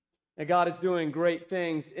And God is doing great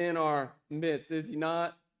things in our midst, is He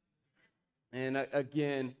not? And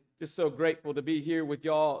again, just so grateful to be here with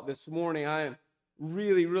y'all this morning. I am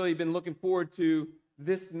really been looking forward to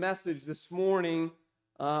this message this morning.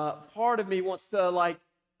 Part of me wants to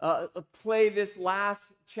play this last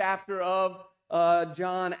chapter of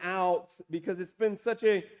John out because it's been such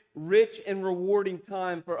a rich and rewarding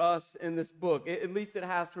time for us in this book. At least it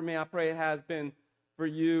has for me. I pray it has been for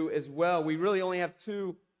you as well. We really only have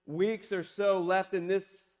 2 weeks or so left in this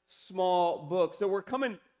small book. So we're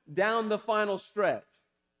coming down the final stretch.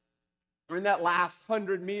 We're in that last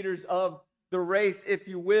 100 meters of the race, if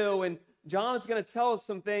you will. And John is going to tell us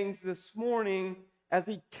some things this morning as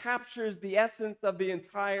he captures the essence of the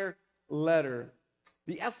entire letter.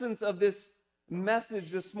 The essence of this message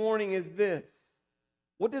this morning is this: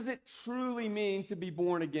 what does it truly mean to be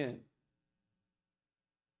born again?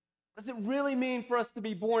 What does it really mean for us to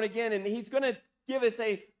be born again? And he's going to give us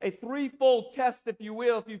a threefold test, if you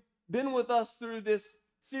will. If you've been with us through this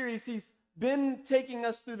series, he's been taking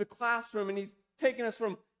us through the classroom, and he's taking us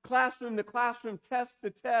from classroom to classroom, test to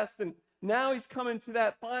test, and now he's coming to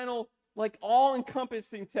that final,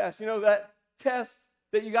 all-encompassing test. You know, that test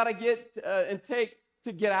that you got to get and take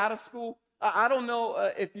to get out of school. I don't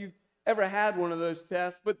know if you've ever had one of those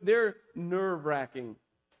tests, but they're nerve-wracking.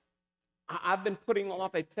 I've been putting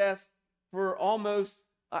off a test for almost,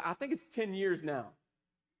 I think it's 10 years now.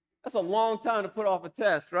 That's a long time to put off a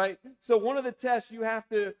test, right? So one of the tests you have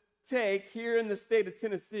to take here in the state of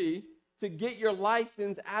Tennessee to get your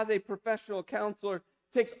license as a professional counselor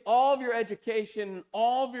takes all of your education,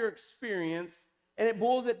 all of your experience, and it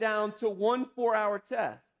boils it down to one 4-hour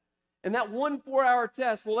test. And that one 4-hour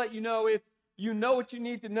test will let you know if you know what you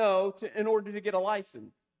need to know in order to get a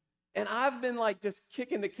license. And I've been just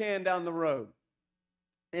kicking the can down the road.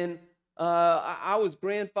 And I was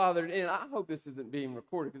grandfathered in. I hope this isn't being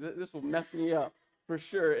recorded because this will mess me up for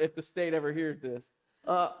sure if the state ever hears this.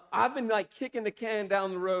 I've been kicking the can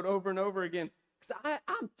down the road over and over again because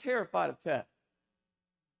I'm terrified of tests.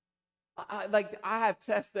 I have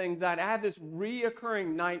test anxiety. I have this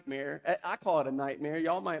reoccurring nightmare. I call it a nightmare.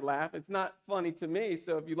 Y'all might laugh. It's not funny to me,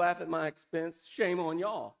 so if you laugh at my expense, shame on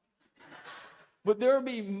y'all. But there will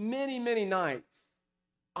be many nights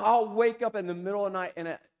I'll wake up in the middle of the night in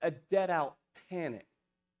a dead-out panic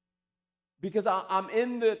because I'm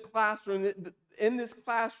in the classroom. In this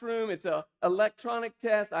classroom, it's an electronic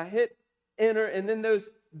test. I hit enter, and then those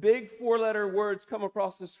big 4-letter words come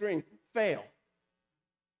across the screen: fail.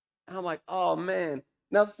 And I'm like, oh, man.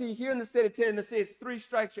 Now, see, here in the state of Tennessee, it's 3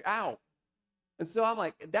 strikes, you're out. And so I'm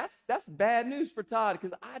like, that's bad news for Todd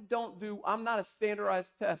because I'm not a standardized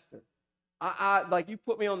tester. You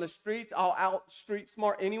put me on the streets, I'll out-street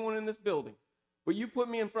smart anyone in this building. But you put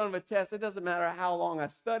me in front of a test, it doesn't matter how long I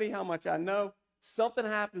study, how much I know. Something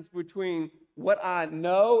happens between what I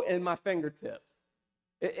know and my fingertips.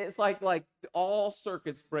 It's like all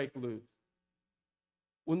circuits break loose.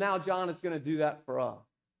 Well, now John is going to do that for us.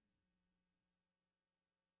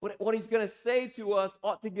 What he's going to say to us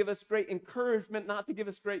ought to give us great encouragement, not to give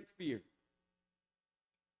us great fear.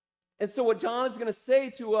 And so what John is going to say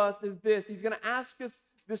to us is this. He's going to ask us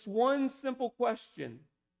this one simple question.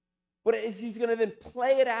 But he's going to then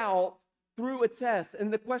play it out through a test.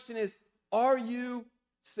 And the question is, are you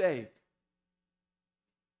saved?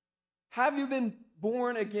 Have you been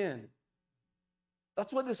born again?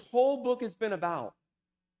 That's what this whole book has been about.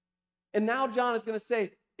 And now John is going to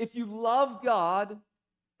say, if you love God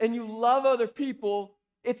and you love other people,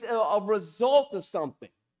 it's a result of something.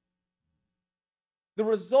 The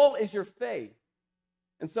result is your faith.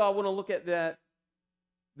 And so I want to look at that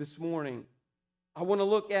this morning. I want to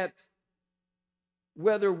look at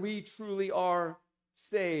whether we truly are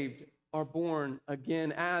saved, are born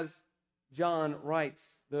again, as John writes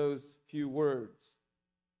those few words.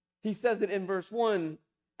 He says it in verse 1,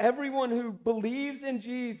 everyone who believes in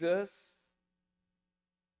Jesus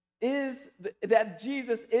that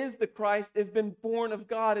Jesus is the Christ has been born of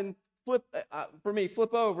God. And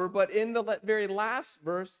flip over, but in the very last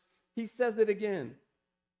verse, he says it again.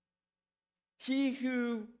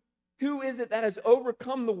 Who is it that has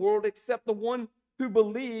overcome the world except the one who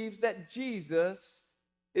believes that Jesus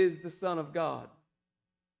is the Son of God?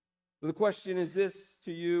 So the question is this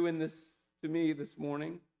to you and this to me this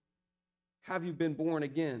morning: have you been born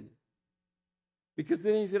again? Because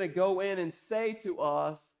then he's going to go in and say to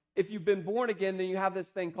us, if you've been born again, then you have this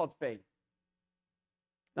thing called faith.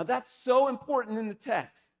 Now that's so important in the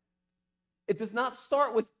text. It does not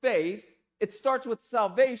start with faith. It starts with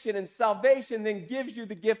salvation, and salvation then gives you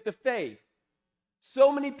the gift of faith. So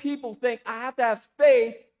many people think I have to have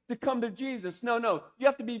faith to come to Jesus. No. You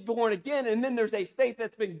have to be born again, and then there's a faith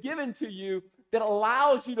that's been given to you that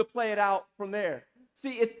allows you to play it out from there.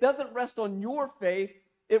 See, it doesn't rest on your faith.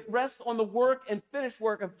 It rests on the work and finished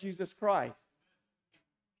work of Jesus Christ.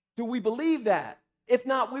 Do we believe that? If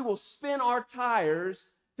not, we will spin our tires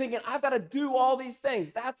thinking, I've got to do all these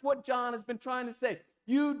things. That's what John has been trying to say.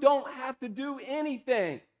 You don't have to do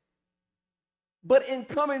anything. But in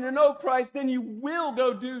coming to know Christ, then you will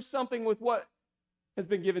go do something with what has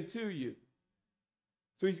been given to you.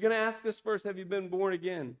 So he's going to ask us first, have you been born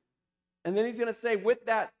again? And then he's going to say, with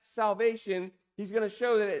that salvation, he's going to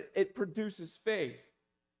show that it produces faith.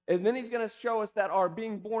 And then he's going to show us that our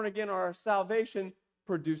being born again or our salvation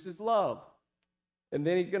produces love. And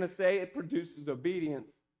then he's going to say it produces obedience.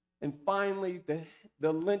 And finally,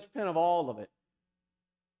 the linchpin of all of it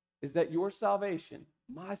is that your salvation,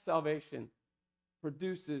 my salvation,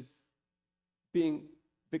 produces being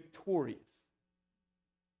victorious.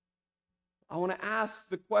 I want to ask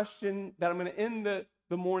the question that I'm going to end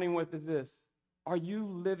the morning with is this. Are you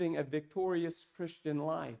living a victorious Christian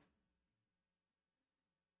life?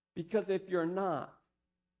 Because if you're not,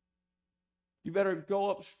 you better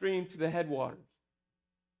go upstream to the headwaters.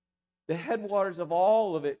 The headwaters of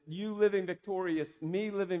all of it, you living victorious,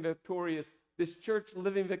 me living victorious, this church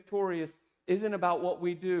living victorious, isn't about what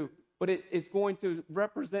we do, but it is going to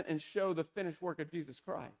represent and show the finished work of Jesus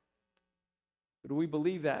Christ. Do we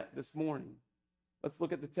believe that this morning? Let's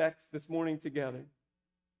look at the text this morning together.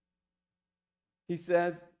 He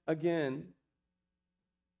says again,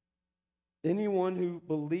 anyone who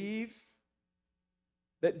believes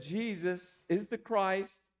that Jesus is the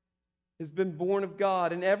Christ has been born of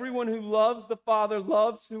God, and everyone who loves the Father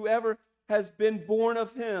loves whoever has been born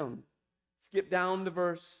of him. Skip down to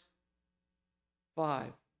verse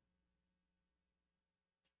 5.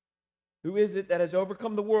 Who is it that has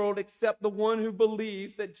overcome the world except the one who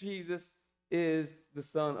believes that Jesus is the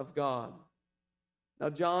Son of God?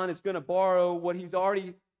 Now, John is going to borrow what he's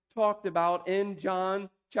already talked about in John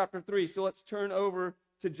chapter 3. So let's turn over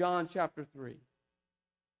to John chapter 3.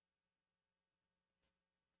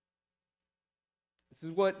 This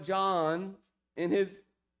is what John, in his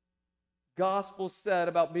gospel, said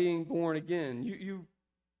about being born again. You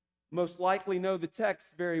most likely know the text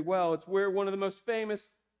very well. It's where one of the most famous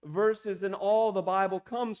verses in all the Bible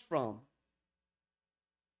comes from.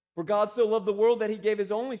 For God so loved the world that he gave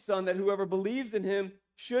his only Son, that whoever believes in him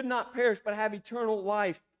should not perish but have eternal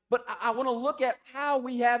life. But I want to look at how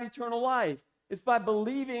we have eternal life. It's by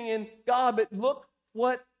believing in God. But look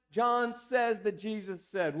what John says that Jesus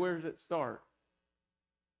said. Where does it start?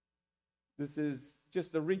 This is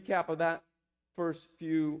just a recap of that first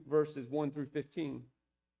few verses, 1 through 15.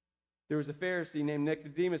 There was a Pharisee named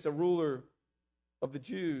Nicodemus, a ruler of the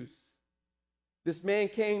Jews. This man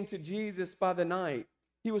came to Jesus by the night.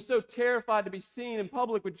 He was so terrified to be seen in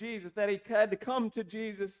public with Jesus that he had to come to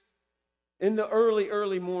Jesus in the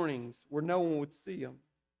early mornings where no one would see him.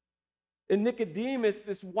 And Nicodemus,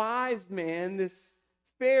 this wise man, this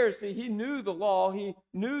Pharisee, he knew the law. He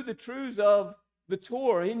knew the truths of the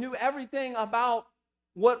Torah. He knew everything about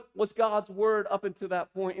what was God's word up until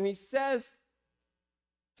that point. And he says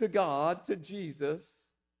to God, to Jesus,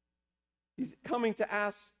 he's coming to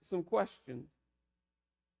ask some questions.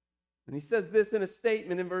 And he says this in a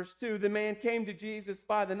statement in verse 2. The man came to Jesus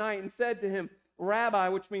by the night and said to him, Rabbi,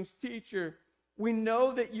 which means teacher, we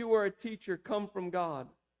know that you are a teacher come from God.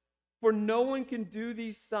 For no one can do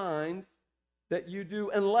these signs that you do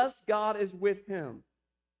unless God is with him.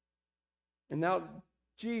 And now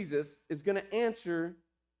Jesus is going to answer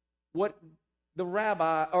what the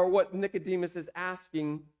rabbi or what Nicodemus is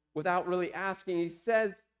asking without really asking. He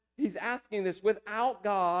says he's asking this, without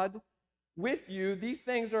God with you, these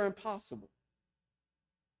things are impossible.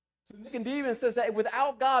 So Nicodemus says that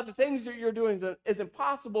without God, the things that you're doing is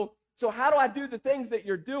impossible. So how do I do the things that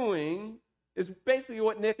you're doing is basically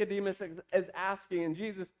what Nicodemus is asking. And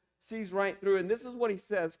Jesus sees right through it. And this is what he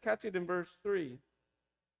says. Catch it in verse 3.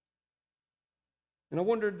 And I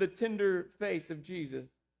wondered the tender face of Jesus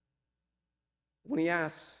when he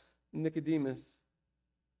asked Nicodemus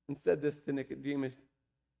and said this to Nicodemus.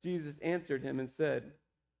 Jesus answered him and said,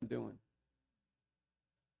 "I'm doing.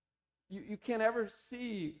 You can't ever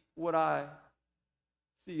see what I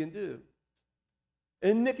see and do."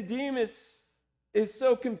 And Nicodemus is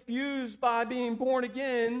so confused by being born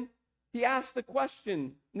again, he asked the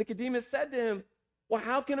question. Nicodemus said to him, well,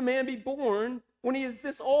 how can a man be born when he is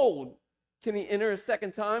this old? Can he enter a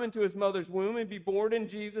second time into his mother's womb and be born? And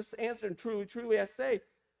Jesus answered, truly, truly, I say,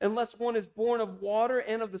 unless one is born of water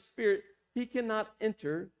and of the Spirit, he cannot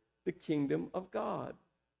enter the kingdom of God.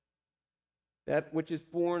 That which is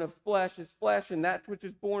born of flesh is flesh, and that which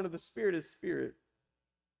is born of the Spirit is spirit.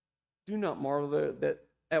 Do not marvel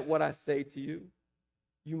at what I say to you.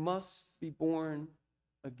 You must be born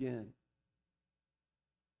again.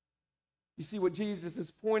 You see what Jesus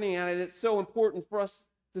is pointing at, and it's so important for us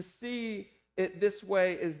to see it this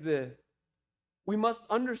way, is this. We must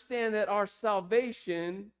understand that our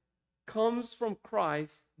salvation comes from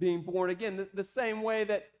Christ being born again. The same way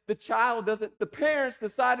that the parents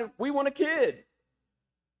decided, we want a kid.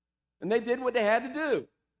 And they did what they had to do.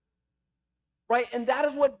 Right? And that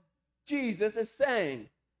is what Jesus is saying.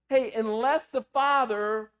 Hey, unless the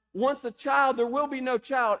Father wants a child, there will be no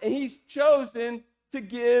child. And He's chosen to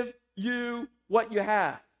give you what you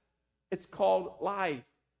have. It's called life.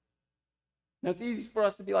 Now, it's easy for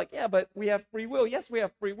us to be like, yeah, but we have free will. Yes, we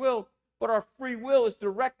have free will, but our free will is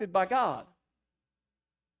directed by God.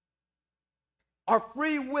 Our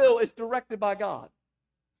free will is directed by God.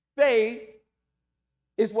 Faith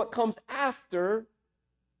is what comes after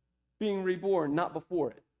being reborn, not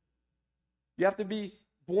before it. You have to be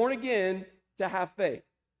born again to have faith.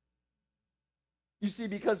 You see,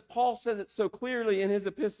 because Paul says it so clearly in his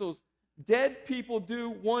epistles, dead people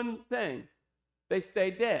do one thing. They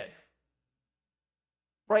stay dead.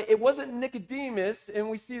 Right? It wasn't Nicodemus, and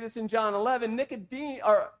we see this in John 11.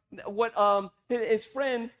 His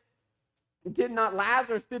friend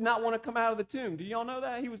Lazarus did not want to come out of the tomb. Do y'all know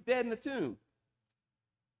that? He was dead in the tomb.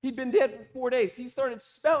 He'd been dead for 4 days. He started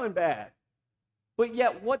smelling bad. But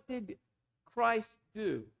yet, what did Christ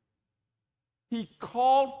do? He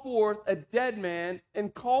called forth a dead man,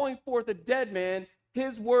 and calling forth a dead man,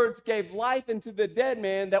 his words gave life into the dead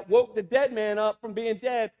man that woke the dead man up from being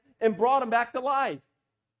dead and brought him back to life.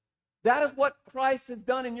 That is what Christ has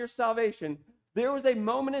done in your salvation. There was a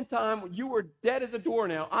moment in time when you were dead as a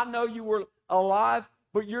doornail. I know you were alive,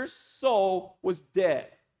 but your soul was dead.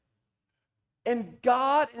 And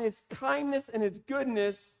God, in His kindness and His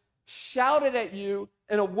goodness, shouted at you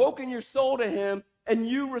and awoken your soul to Him, and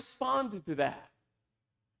you responded to that.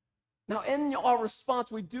 Now, in our response,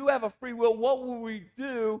 we do have a free will. What will we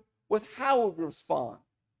do with how we respond?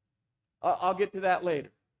 I'll get to that later.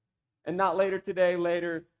 And not later today,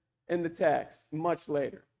 later in the text, much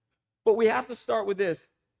later. But we have to start with this.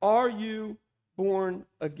 Are you born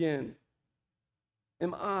again?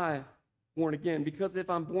 Am I born again? Because if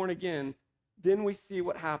I'm born again, then we see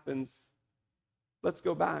what happens. Let's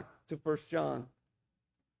go back to 1 John.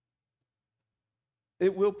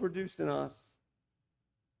 It will produce in us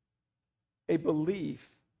a belief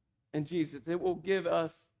in Jesus. It will give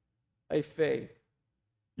us a faith.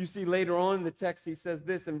 You see later on in the text, he says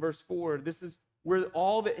this in verse 4. This is where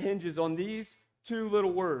all that hinges on these two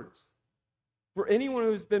little words. For anyone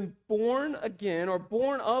who's been born again or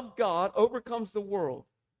born of God overcomes the world.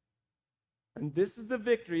 And this is the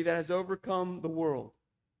victory that has overcome the world.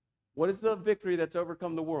 What is the victory that's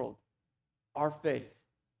overcome the world? Our faith.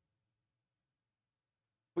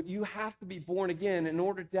 But you have to be born again in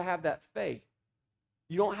order to have that faith.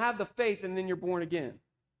 You don't have the faith and then you're born again.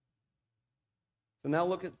 So now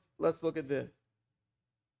let's look at this.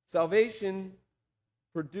 Salvation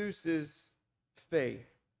produces faith.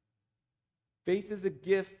 Faith is a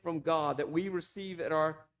gift from God that we receive at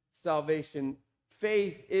our salvation.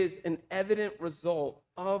 Faith is an evident result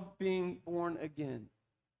of being born again.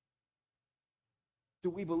 Do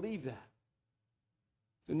we believe that?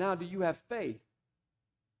 So now, do you have faith?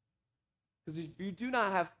 Because if you do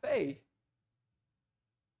not have faith,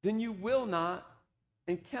 then you will not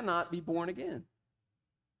and cannot be born again.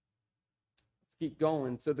 Let's keep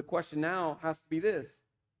going. So the question now has to be this.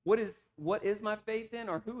 What is my faith in,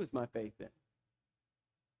 or who is my faith in?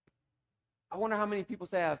 I wonder how many people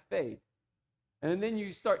say I have faith. And then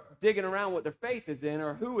you start digging around what their faith is in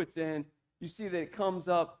or who it's in. You see that it comes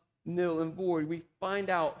up nil and void. We find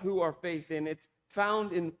out who our faith in. It's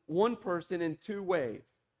found in one person in two ways.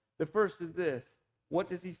 The first is this. What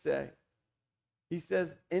does he say? He says,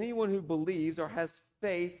 anyone who believes or has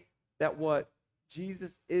faith that what?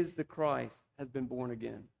 Jesus is the Christ has been born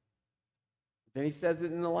again. Then he says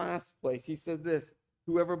it in the last place. He says this.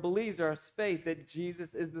 Whoever believes or has faith that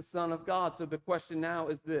Jesus is the Son of God. So the question now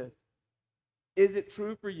is this. Is it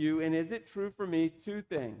true for you and is it true for me? Two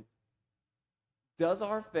things. Does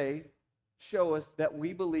our faith show us that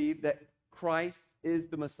we believe that Christ is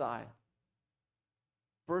the Messiah?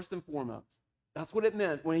 First and foremost. That's what it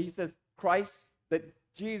meant when he says Christ, that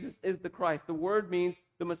Jesus is the Christ. The word means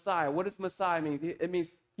the Messiah. What does Messiah mean? It means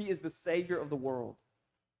he is the Savior of the world.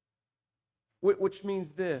 Which means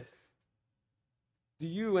this. Do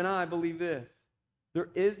you and I believe this? There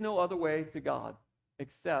is no other way to God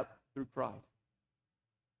except through Christ.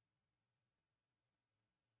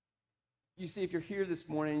 You see, if you're here this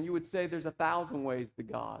morning, you would say there's 1,000 ways to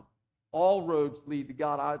God. All roads lead to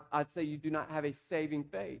God. I'd say you do not have a saving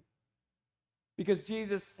faith. Because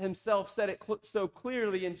Jesus himself said it so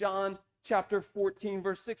clearly in John chapter 14,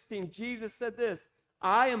 verse 16. Jesus said this,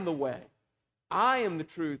 I am the way, I am the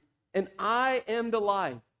truth, and I am the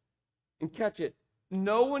life. And catch it,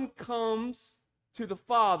 no one comes to the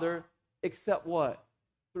Father except what?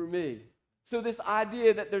 Through me. So this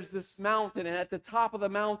idea that there's this mountain, and at the top of the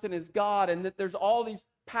mountain is God, and that there's all these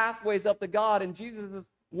pathways up to God, and Jesus is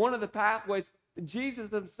one of the pathways.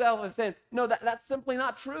 Jesus himself is saying, no, that's simply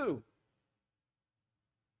not true.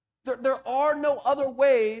 There are no other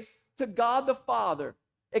ways to God the Father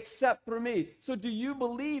except through me. So do you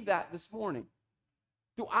believe that this morning?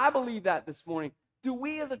 Do I believe that this morning? Do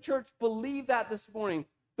we as a church believe that this morning?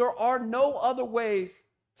 There are no other ways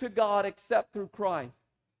to God except through Christ.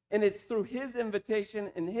 And it's through his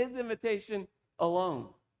invitation and his invitation alone.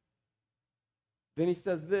 Then he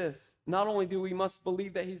says this, not only do we must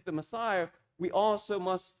believe that he's the Messiah, we also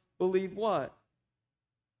must believe what?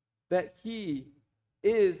 That he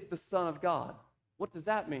is the Son of God. What does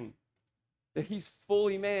that mean? That he's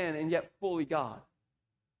fully man and yet fully God.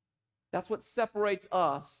 That's what separates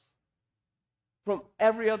us from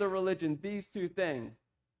every other religion, these two things.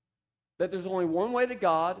 That there's only one way to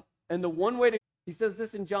God, and the one way to... He says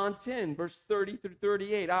this in John 10, verse 30 through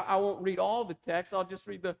 38. I won't read all the text. I'll just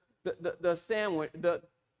read the sandwich, the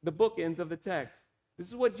bookends of the text. This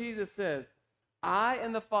is what Jesus says. I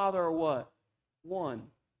and the Father are what? One.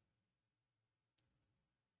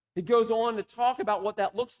 He goes on to talk about what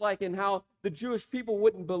that looks like and how the Jewish people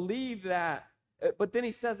wouldn't believe that. But then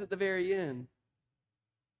he says at the very end,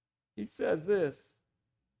 he says this,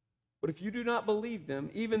 but if you do not believe them,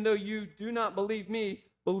 even though you do not believe me,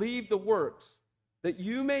 believe the works, that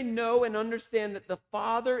you may know and understand that the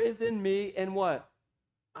Father is in me and what?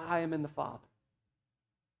 I am in the Father.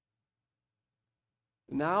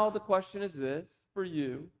 Now the question is this for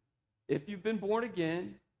you. If you've been born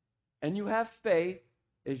again and you have faith,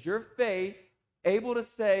 is your faith able to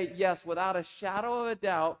say, yes, without a shadow of a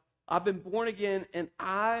doubt, I've been born again and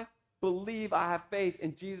I believe I have faith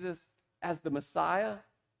in Jesus as the Messiah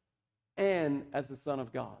and as the Son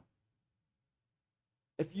of God?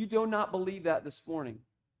 If you do not believe that this morning,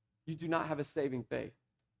 you do not have a saving faith.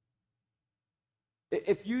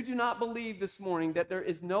 If you do not believe this morning that there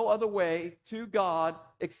is no other way to God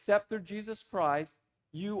except through Jesus Christ,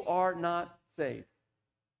 you are not saved.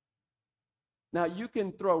 Now, you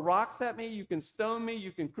can throw rocks at me, you can stone me,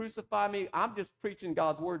 you can crucify me. I'm just preaching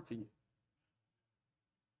God's word to you.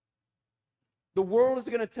 The world is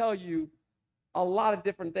going to tell you a lot of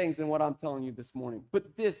different things than what I'm telling you this morning.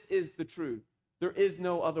 But this is the truth. There is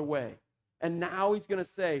no other way. And now he's going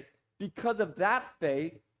to say, because of that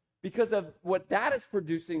faith, because of what that is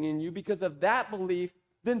producing in you, because of that belief,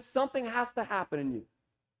 then something has to happen in you.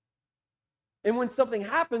 And when something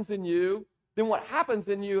happens in you, then what happens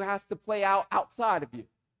in you has to play out outside of you.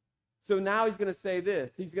 So now he's going to say this.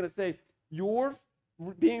 He's going to say, your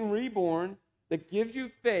being reborn that gives you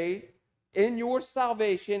faith in your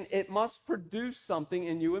salvation, it must produce something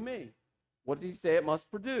in you and me. What did he say it must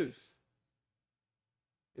produce?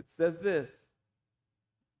 It says this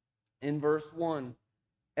in verse 1.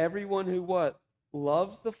 Everyone who what?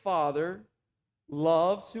 Loves the Father,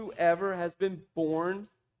 loves whoever has been born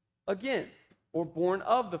again, or born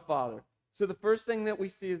of the Father. So the first thing that we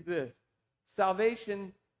see is this.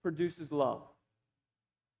 Salvation produces love.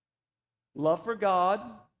 Love for God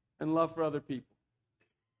and love for other people.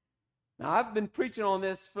 Now, I've been preaching on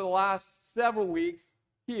this for the last several weeks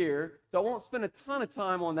here, so I won't spend a ton of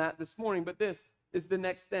time on that this morning, but this is the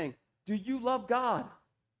next thing. Do you love God?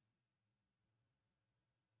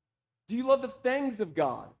 Do you love the things of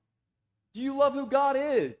God? Do you love who God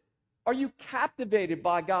is? Are you captivated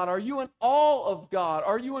by God? Are you in awe of God?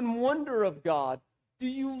 Are you in wonder of God? Do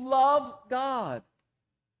you love God?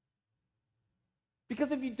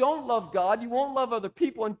 Because if you don't love God, you won't love other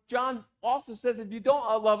people. And John also says if you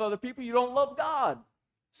don't love other people, you don't love God.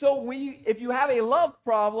 So if you have a love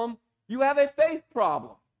problem, you have a faith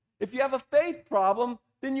problem. If you have a faith problem,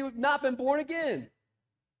 then you've not been born again.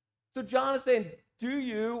 So John is saying, do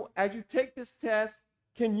you, as you take this test,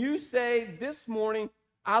 can you say this morning,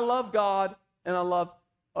 I love God and I love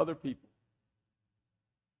other people?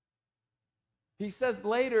 He says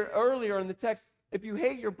earlier in the text, if you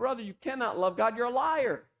hate your brother, you cannot love God. You're a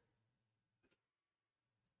liar.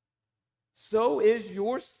 So is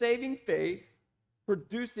your saving faith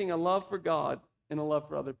producing a love for God and a love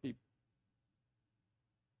for other people.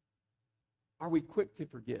 Are we quick to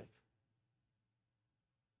forgive?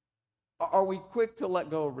 Are we quick to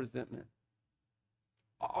let go of resentment?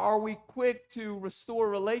 Are we quick to restore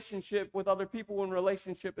relationship with other people when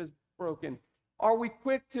relationship is broken? Are we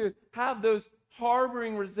quick to have those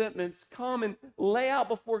harboring resentments come and lay out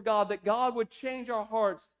before God, that God would change our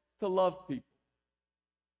hearts to love people?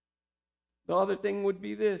 The other thing would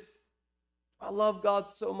be this: I love God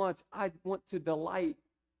so much, I want to delight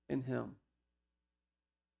in Him.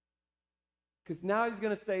 Because now He's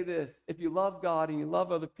going to say this: if you love God and you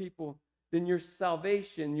love other people, then your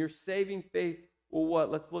salvation, your saving faith will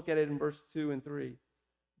what? Let's look at it in verse 2 and 3.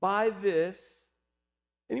 By this,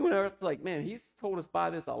 anyone else like, man, He's told us by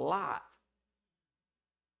this a lot.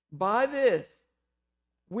 By this,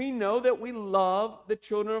 we know that we love the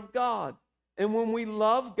children of God. And when we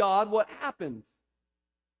love God, what happens?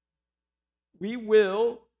 We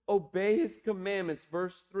will obey His commandments.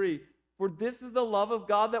 Verse 3. For this is the love of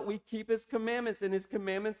God, that we keep His commandments, and His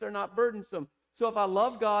commandments are not burdensome. So if I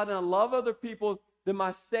love God and I love other people, then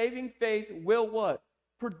my saving faith will what?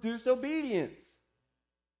 Produce obedience.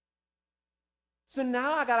 So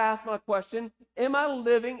now I got to ask my question: am I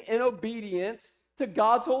living in obedience to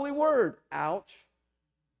God's holy word? Ouch.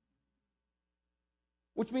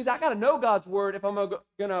 Which means I got to know God's word if I'm going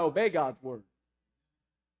to obey God's word.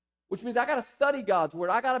 Which means I got to study God's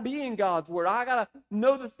word. I got to be in God's word. I got to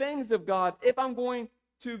know the things of God if I'm going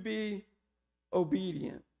to be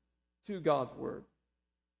obedient to God's word.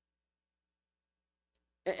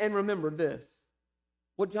 And remember this: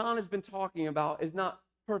 what John has been talking about is not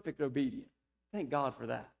perfect obedience. Thank God for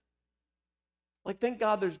that. Like, thank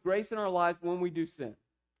God there's grace in our lives when we do sin.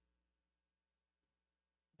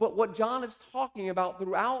 But what John is talking about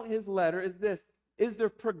throughout his letter is this: is there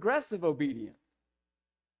progressive obedience?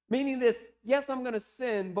 Meaning this: yes, I'm going to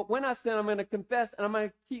sin, but when I sin, I'm going to confess, and I'm going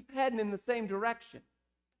to keep heading in the same direction.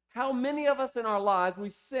 How many of us in our lives, we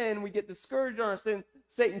sin, we get discouraged on our sin,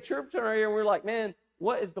 Satan chirps in our ear, and we're like, man,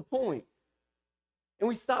 what is the point? And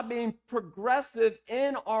we stop being progressive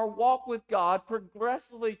in our walk with God,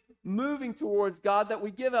 progressively moving towards God, that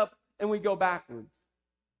we give up and we go backwards.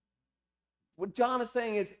 What John is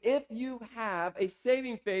saying is, if you have a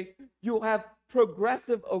saving faith, you'll have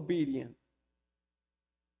progressive obedience.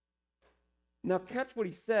 Now catch what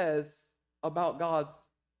he says about God's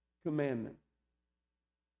commandment.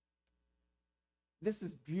 This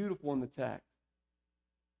is beautiful in the text.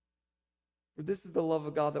 For this is the love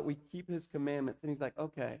of God, that we keep His commandments. And he's like,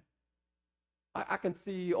 okay, I can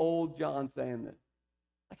see old John saying this.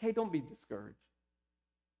 Like, hey, don't be discouraged.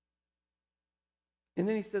 And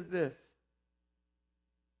then he says this: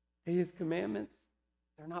 hey, His commandments,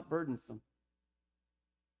 they're not burdensome.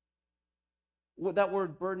 What that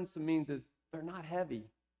word burdensome means is they're not heavy.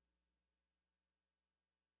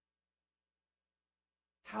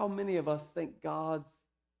 How many of us think God's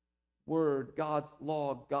word, God's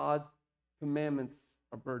law, God's commandments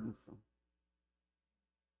are burdensome?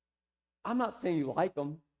 I'm not saying you like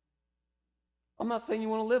them. I'm not saying you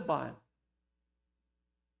want to live by them.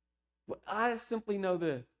 But I simply know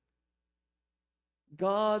this: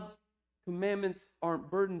 God's commandments aren't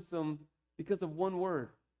burdensome because of one word.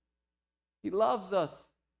 He loves us.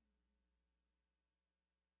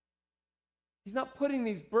 He's not putting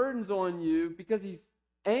these burdens on you because He's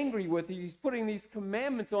angry with you. He's putting these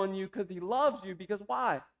commandments on you because He loves you. Because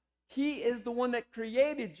why? He is the one that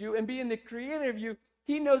created you, and being the creator of you,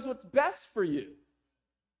 He knows what's best for you.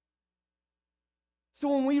 So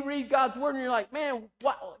when we read God's word and you're like, man,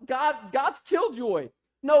 what? God's killjoy.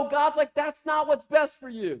 No, God's like, that's not what's best for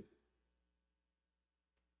you.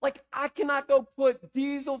 Like, I cannot go put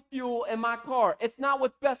diesel fuel in my car. It's not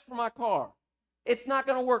what's best for my car. It's not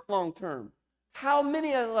going to work long term. How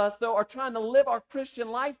many of us, though, are trying to live our Christian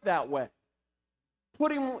life that way?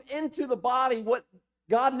 Putting into the body what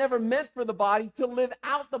God never meant for the body, to live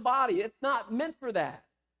out the body. It's not meant for that.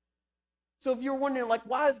 So if you're wondering, like,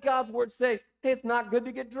 why does God's word say, hey, it's not good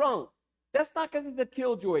to get drunk? That's not because He's a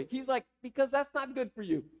killjoy. He's like, because that's not good for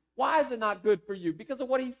you. Why is it not good for you? Because of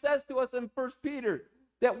what He says to us in 1 Peter,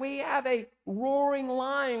 that we have a roaring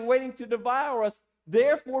lion waiting to devour us.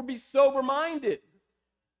 Therefore, be sober-minded.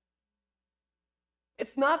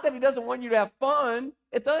 It's not that He doesn't want you to have fun.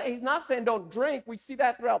 He's not saying don't drink. We see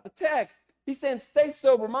that throughout the text. He's saying stay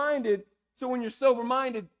sober-minded, so when you're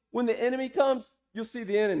sober-minded, when the enemy comes, you'll see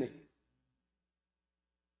the enemy.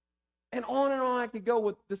 And on I could go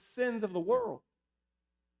with the sins of the world.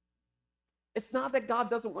 It's not that God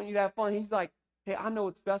doesn't want you to have fun. He's like, hey, I know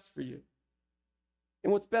what's best for you.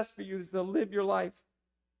 And what's best for you is to live your life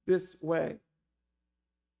this way.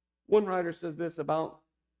 One writer says this about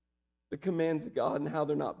the commands of God and how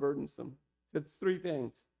they're not burdensome. It's three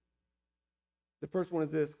things. The first one is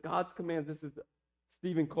this: God's commands. This is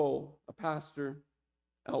Stephen Cole, a pastor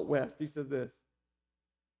out west. He says this: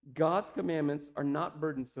 God's commandments are not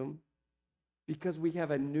burdensome because we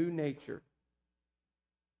have a new nature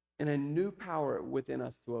and a new power within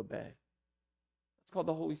us to obey. It's called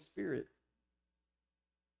the Holy Spirit.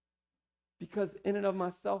 Because in and of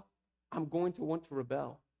myself, I'm going to want to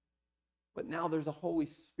rebel. But now there's a Holy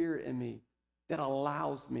Spirit in me that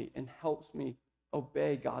allows me and helps me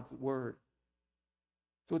obey God's word.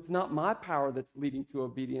 So it's not my power that's leading to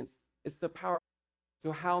obedience. It's the power.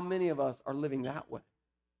 So how many of us are living that way?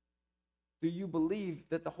 Do you believe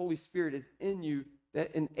that the Holy Spirit is in you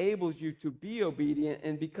that enables you to be obedient,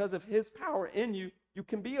 and because of his power in you, you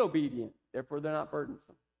can be obedient. Therefore, they're not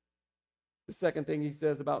burdensome. The second thing he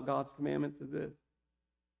says about God's commandments is this.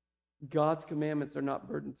 God's commandments are not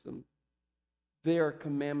burdensome. They are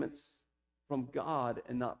commandments from God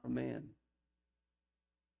and not from man.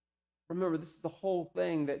 Remember, this is the whole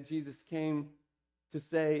thing that Jesus came to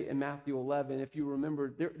say in Matthew 11. If you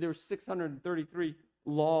remember, there's 633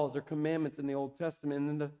 laws or commandments in the Old Testament,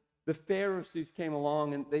 and then the Pharisees came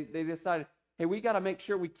along and they decided, hey, we got to make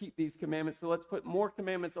sure we keep these commandments, so let's put more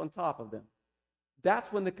commandments on top of them.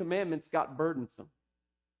 That's when the commandments got burdensome,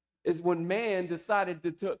 is when man decided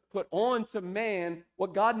to put on to man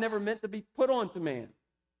what God never meant to be put on to man.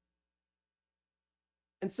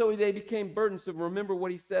 And so they became burdensome. Remember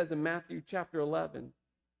what he says in Matthew chapter 11,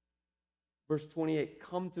 verse 28,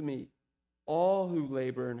 come to me, all who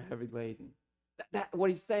labor and heavy laden. That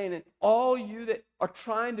what he's saying, and all you that are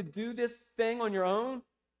trying to do this thing on your own,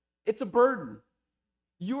 it's a burden.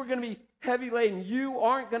 You are going to be heavy laden. You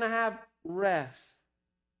aren't going to have rest.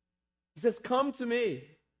 He says, come to me,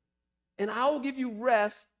 and I will give you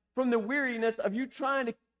rest from the weariness of you trying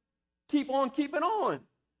to keep on keeping on.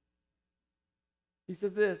 He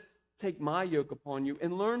says this, take my yoke upon you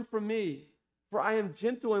and learn from me, for I am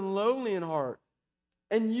gentle and lowly in heart,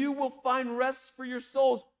 and you will find rest for your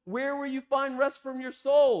souls. Where will you find rest from your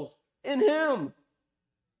souls? In him,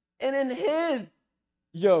 and in his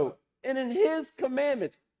yoke, and in his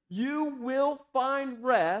commandments. You will find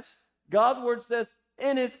rest, God's word says,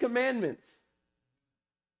 in his commandments.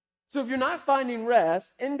 So if you're not finding rest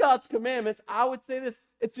in God's commandments, I would say this,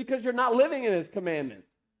 it's because you're not living in his commandments.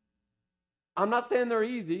 I'm not saying they're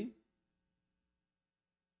easy.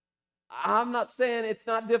 I'm not saying it's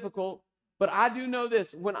not difficult, but I do know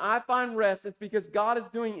this. When I find rest, it's because God is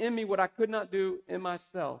doing in me what I could not do in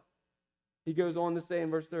myself. He goes on to say in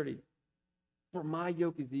verse 30, for my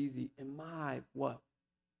yoke is easy and my what?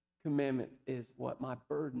 Commandment is what? My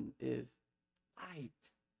burden is light.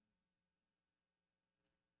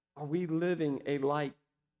 Are we living a light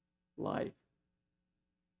life?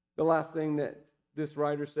 The last thing that this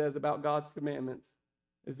writer says about God's commandments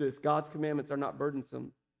is this. God's commandments are not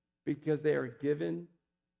burdensome because they are given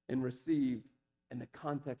and received in the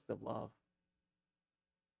context of love.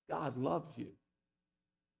 God loves you.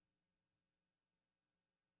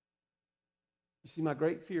 You see, my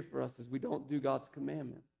great fear for us is we don't do God's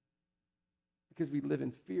commandments because we live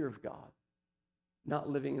in fear of God, not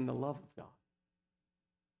living in the love of God.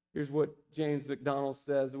 Here's what James McDonald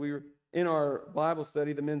says. We were in our Bible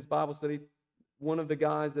study, the men's Bible study. One of the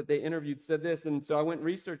guys that they interviewed said this, and so I went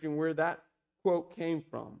researching where that quote came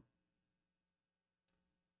from.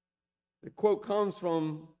 The quote comes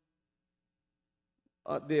from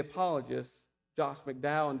the apologist, Josh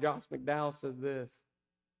McDowell, and Josh McDowell says this,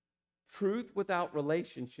 truth without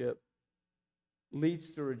relationship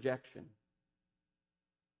leads to rejection.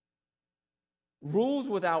 Rules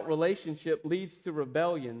without relationship leads to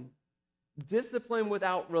rebellion. Discipline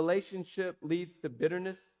without relationship leads to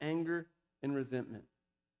bitterness, anger, and resentment.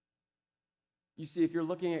 You see, if you're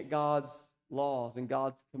looking at God's laws and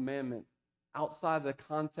God's commandments outside the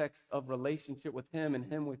context of relationship with him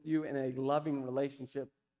and him with you in a loving relationship,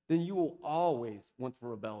 then you will always want to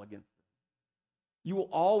rebel against them. You will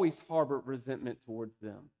always harbor resentment towards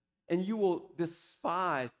them, and you will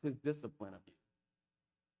despise his discipline of you.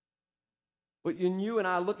 But when you and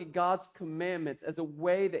I look at God's commandments as a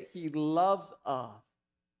way that he loves us,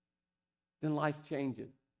 then life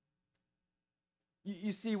changes.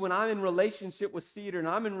 You see, when I'm in relationship with Cedar and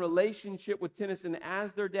I'm in relationship with Tennyson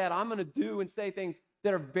as their dad, I'm going to do and say things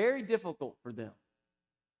that are very difficult for them.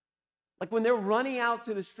 Like when they're running out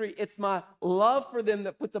to the street, it's my love for them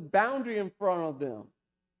that puts a boundary in front of them.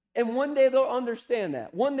 And one day they'll understand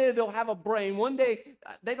that. One day they'll have a brain. One day,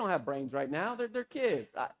 they don't have brains right now. They're kids.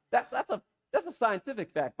 That's a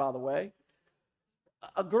scientific fact, by the way.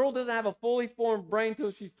 A girl doesn't have a fully formed brain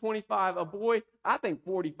until she's 25. A boy, I think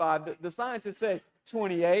 45. The scientists say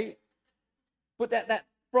 28. But that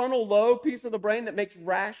frontal lobe piece of the brain that makes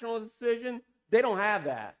rational decision, they don't have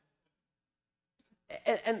that.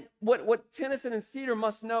 And what Tennyson and Cedar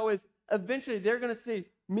must know is eventually they're going to see,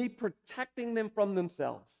 me protecting them from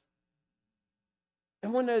themselves.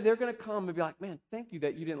 And one day they're going to come and be like, man, thank you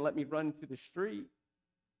that you didn't let me run into the street.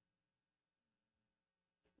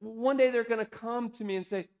 One day they're going to come to me and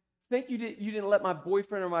say, thank you that you didn't let my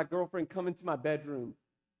boyfriend or my girlfriend come into my bedroom.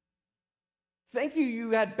 Thank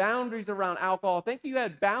you had boundaries around alcohol. Thank you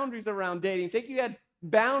had boundaries around dating. Thank you had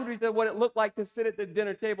boundaries of what it looked like to sit at the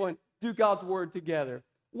dinner table and do God's word together.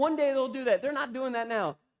 One day they'll do that. They're not doing that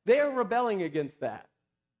now. They are rebelling against that.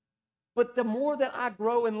 But the more that I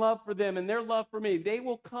grow in love for them and their love for me, they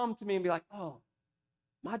will come to me and be like, oh,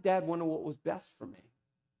 my dad wanted what was best for me.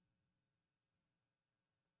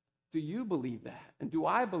 Do you believe that? And do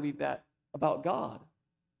I believe that about God?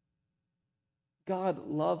 God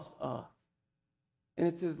loves us. And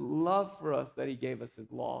it's his love for us that he gave us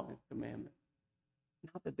his law and his commandments.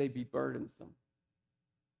 Not that they be burdensome,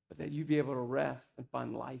 but that you be able to rest and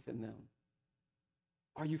find life in them.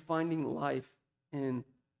 Are you finding life in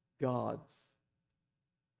God's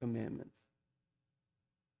commandments?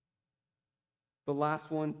 The last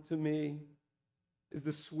one to me is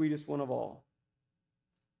the sweetest one of all.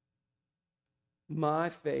 My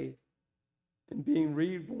faith in being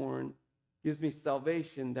reborn gives me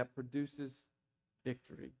salvation that produces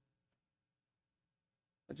victory.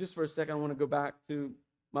 Just for a second, I want to go back to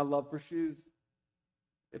my love for shoes,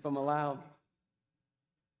 if I'm allowed.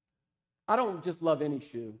 I don't just love any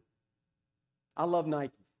shoe. I love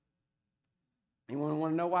Nikes. Anyone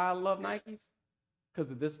want to know why I love Nikes?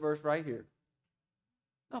 Because of this verse right here.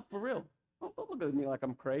 No, for real. Don't look at me like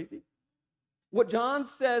I'm crazy. What John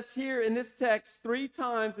says here in this text 3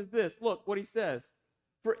 times is this. Look what he says.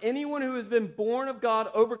 For anyone who has been born of God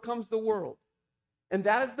overcomes the world. And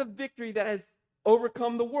that is the victory that has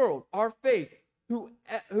overcome the world, our faith. Who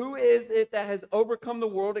is it that has overcome the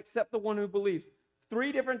world except the one who believes?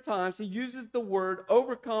 3 different times he uses the word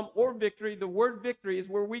overcome or victory. The word victory is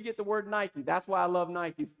where we get the word Nike. That's why I love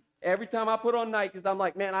Nikes. Every time I put on Nikes, I'm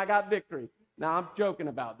like, man, I got victory. Now, I'm joking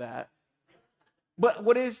about that. But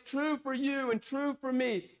what is true for you and true for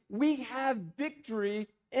me, we have victory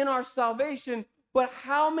in our salvation, but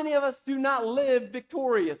how many of us do not live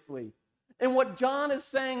victoriously? And what John is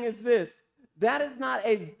saying is this: that is not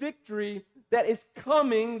a victory that is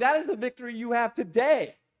coming. That is a victory you have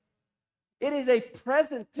today. It is a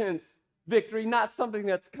present tense victory, not something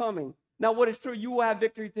that's coming. Now, what is true, you will have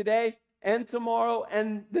victory today and tomorrow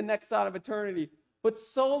and the next side of eternity. But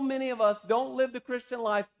so many of us don't live the Christian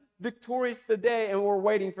life victorious today, and we're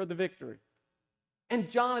waiting for the victory. And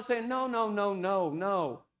John is saying,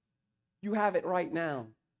 no. You have it right now.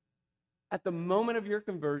 At the moment of your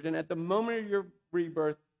conversion, at the moment of your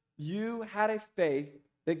rebirth, you had a faith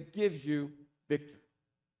that gives you victory.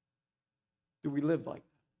 Do we live like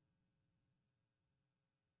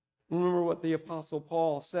that? Remember what the Apostle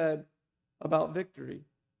Paul said about victory.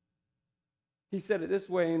 He said it this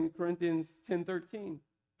way in Corinthians 10:13.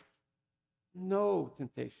 No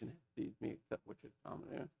temptation has seized me except which is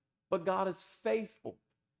common. But God is faithful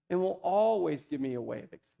and will always give me a way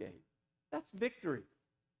of escape. That's victory.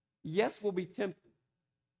 Yes, we'll be tempted.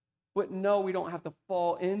 But no, we don't have to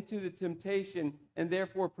fall into the temptation and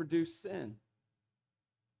therefore produce sin.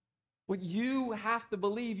 But you have to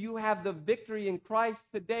believe you have the victory in Christ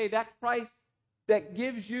today. That Christ that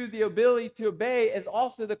gives you the ability to obey is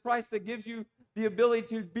also the Christ that gives you the ability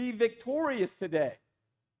to be victorious today.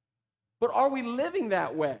 But are we living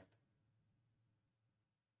that way?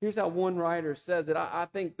 Here's how one writer says it. I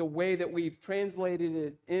think the way that we've translated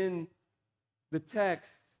it in the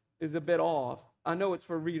text is a bit off. I know it's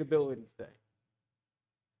for readability's sake.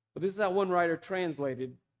 But this is how one writer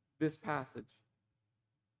translated this passage.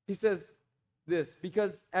 He says this: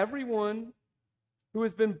 because everyone who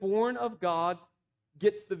has been born of God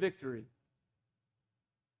gets the victory.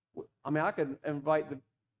 I mean, I could invite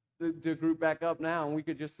the group back up now and we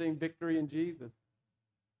could just sing Victory in Jesus.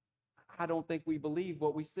 I don't think we believe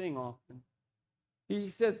what we sing often. He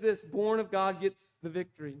says this: born of God gets the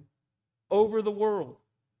victory over the world.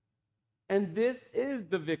 And this is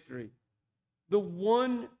the victory. The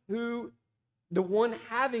one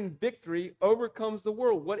having victory overcomes the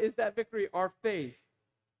world. What is that victory? Our faith.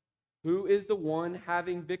 Who is the one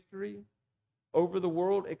having victory over the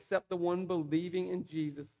world except the one believing in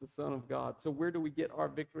Jesus, the Son of God? So where do we get our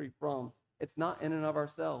victory from? It's not in and of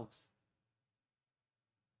ourselves.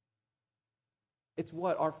 It's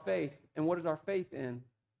what? Our faith. And what is our faith in?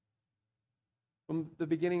 From the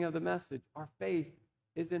beginning of the message, our faith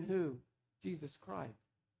is in who? Jesus Christ.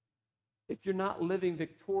 If you're not living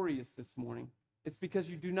victorious this morning, it's because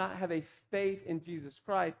you do not have a faith in Jesus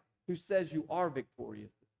Christ who says you are victorious.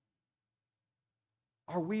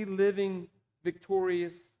 Are we living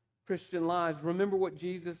victorious Christian lives. Remember what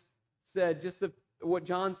Jesus said, what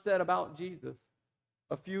John said about Jesus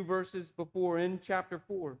a few verses before in chapter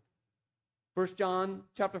 4. 1 John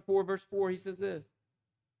chapter 4, verse 4, he says this: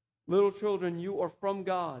 little children, you are from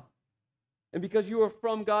God. And because you are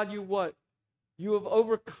from God, you what? You have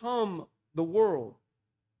overcome the world.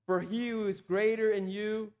 For he who is greater in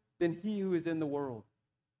you than he who is in the world.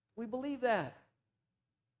 We believe that.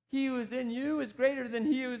 He who is in you is greater than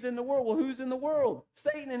he who is in the world. Well, who's in the world?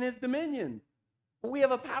 Satan and his dominion. But we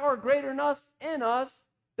have a power greater than us in us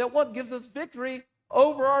that what gives us victory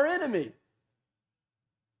over our enemy.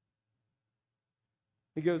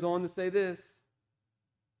 He goes on to say this.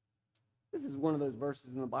 This is one of those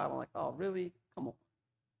verses in the Bible, like, oh, really? Come on.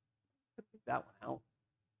 Take that one out.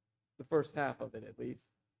 The first half of it, at least.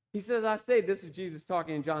 He says, I say, this is Jesus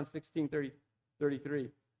talking in John 16:33.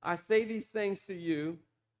 I say these things to you,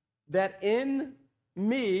 that in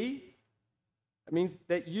me, that means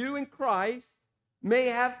that you in Christ may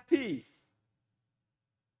have peace.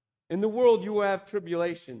 In the world you will have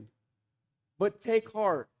tribulation. But take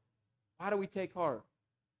heart. Why do we take heart?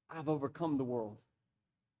 I've overcome the world.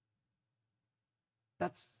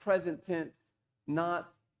 That's present tense,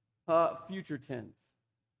 not future tense.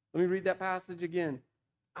 Let me read that passage again.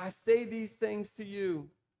 I say these things to you,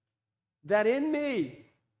 that in me,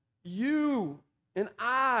 you and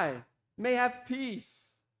I may have peace.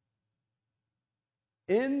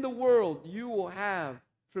 In the world, you will have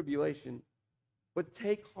tribulation. But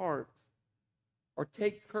take heart, or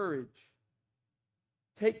take courage,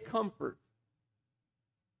 take comfort.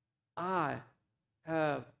 I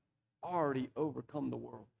have already overcome the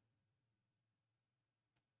world.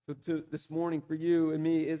 So this morning for you and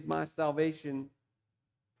me, is my salvation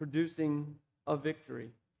producing a victory?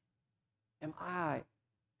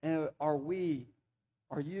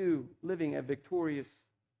 Are you living a victorious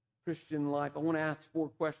Christian life? I want to ask 4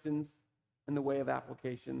 questions in the way of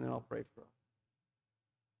application, and then I'll pray for us.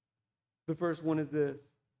 The first one is this: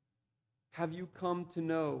 have you come to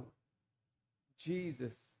know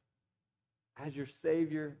Jesus as your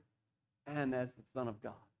Savior and as the Son of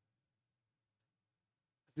God?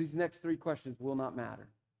 These next 3 questions will not matter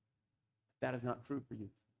if that is not true for you.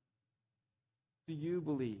 Do you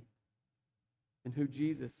believe in who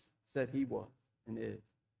Jesus said he was and is?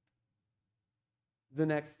 The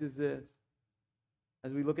next is this: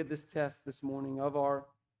 as we look at this test this morning of our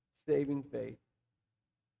saving faith,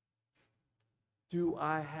 do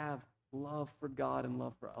I have love for God and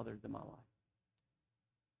love for others in my life?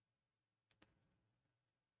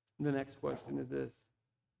 The next question is this: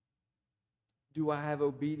 do I have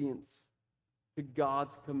obedience to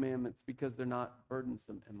God's commandments because they're not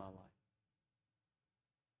burdensome in my life?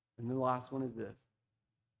 And the last one is this: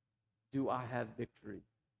 do I have victory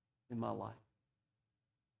in my life?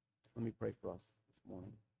 Let me pray for us this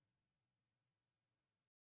morning.